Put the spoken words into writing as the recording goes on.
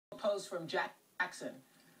post from Jackson.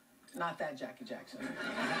 Not that Jackie Jackson.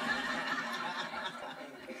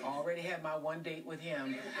 Already had my one date with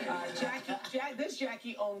him. This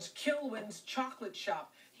Jackie owns Kilwin's chocolate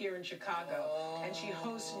shop here in Chicago, and she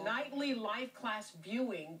hosts nightly live class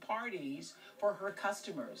viewing parties for her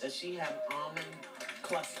customers. Does she have almond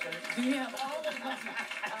clusters? Do you have almond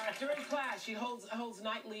clusters? During class, she holds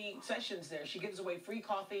nightly sessions there. She gives away free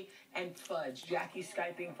coffee and fudge. Jackie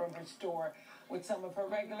Skyping from her store with some of her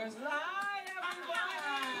regulars. Hi, everybody!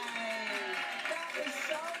 That is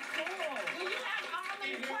so cool. Do you have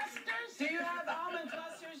almond clusters? Do you have almond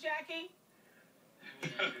clusters, Jackie?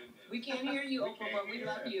 We can't hear you, Oprah, but we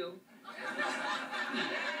love you.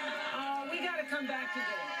 We got to come back to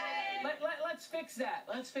this. Let's fix that.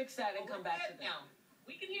 Let's fix that and come back to that. Now.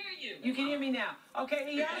 We can hear you. You can hear me now. Okay,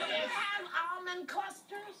 Do you have almond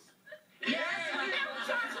clusters? Yes.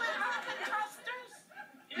 Chocolate almond clusters?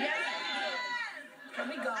 Yes. Can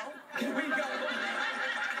we go? Can we go?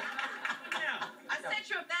 I sent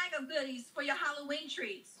you a bag of goodies for your Halloween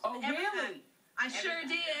treats. Oh, really? I sure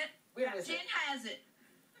did. Where is Jen it? has it.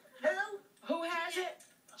 Who has it?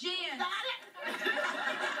 Jen. Got it?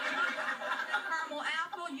 Caramel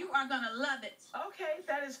apple, you are going to love it. Okay,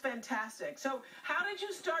 that is fantastic. So how did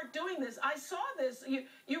you start doing this? I saw this.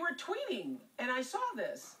 You were tweeting, and I saw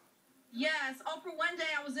this. Yes, Oprah, one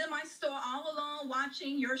day I was in my store all alone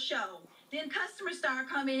watching your show. Then customers started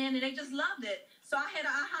coming in, and they just loved it. So I had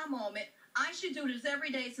an aha moment. I should do this every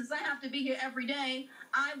day. Since I have to be here every day,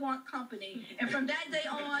 I want company. And from that day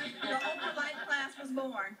on, the Oprah Life class was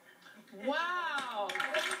born. Wow.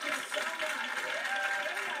 Thank you so much.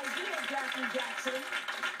 Great idea, Jackie Jackson.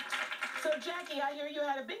 So, Jackie, I hear you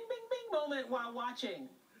had a bing, bing, bing moment while watching.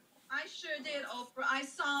 I sure did, Oprah. I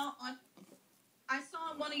saw on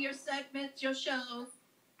one of your segments, your show,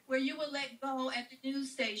 where you were let go at the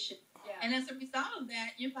news station. Yeah. And as a result of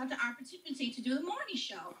that, you got the opportunity to do the morning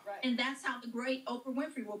show. Right. And that's how the great Oprah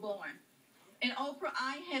Winfrey was born. And Oprah,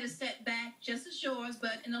 I had a setback just as yours,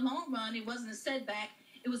 but in the long run, it wasn't a setback.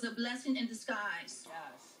 It was a blessing in disguise.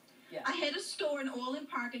 Yes. Yes. I had a store in Orland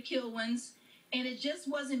Park at Kilwin's, and it just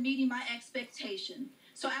wasn't meeting my expectation.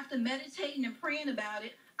 So after meditating and praying about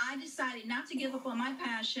it, I decided not to give up on my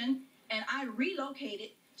passion, and I relocated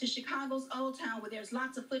to Chicago's Old Town where there's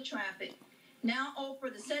lots of foot traffic. Now,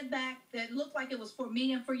 Oprah, the setback that looked like it was for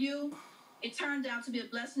me and for you, it turned out to be a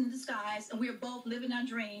blessing in disguise, and we are both living our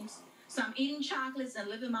dreams. So I'm eating chocolates and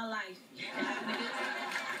living my life. And having a good time.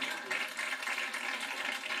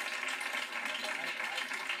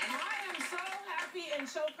 I am so happy and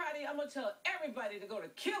so proud of you. I'm going to tell everybody to go to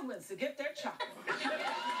Kilwin's to get their chocolate.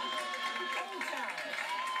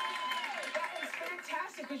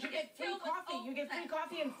 Fantastic, because you get free coffee. You get free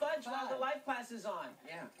coffee and fudge while the life class is on.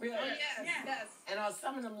 Yeah. Really? Oh, yes, yes. And on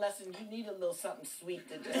some of them lessons, you need a little something sweet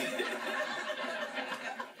to do.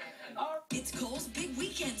 It's Kohl's Big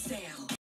Weekend Sale.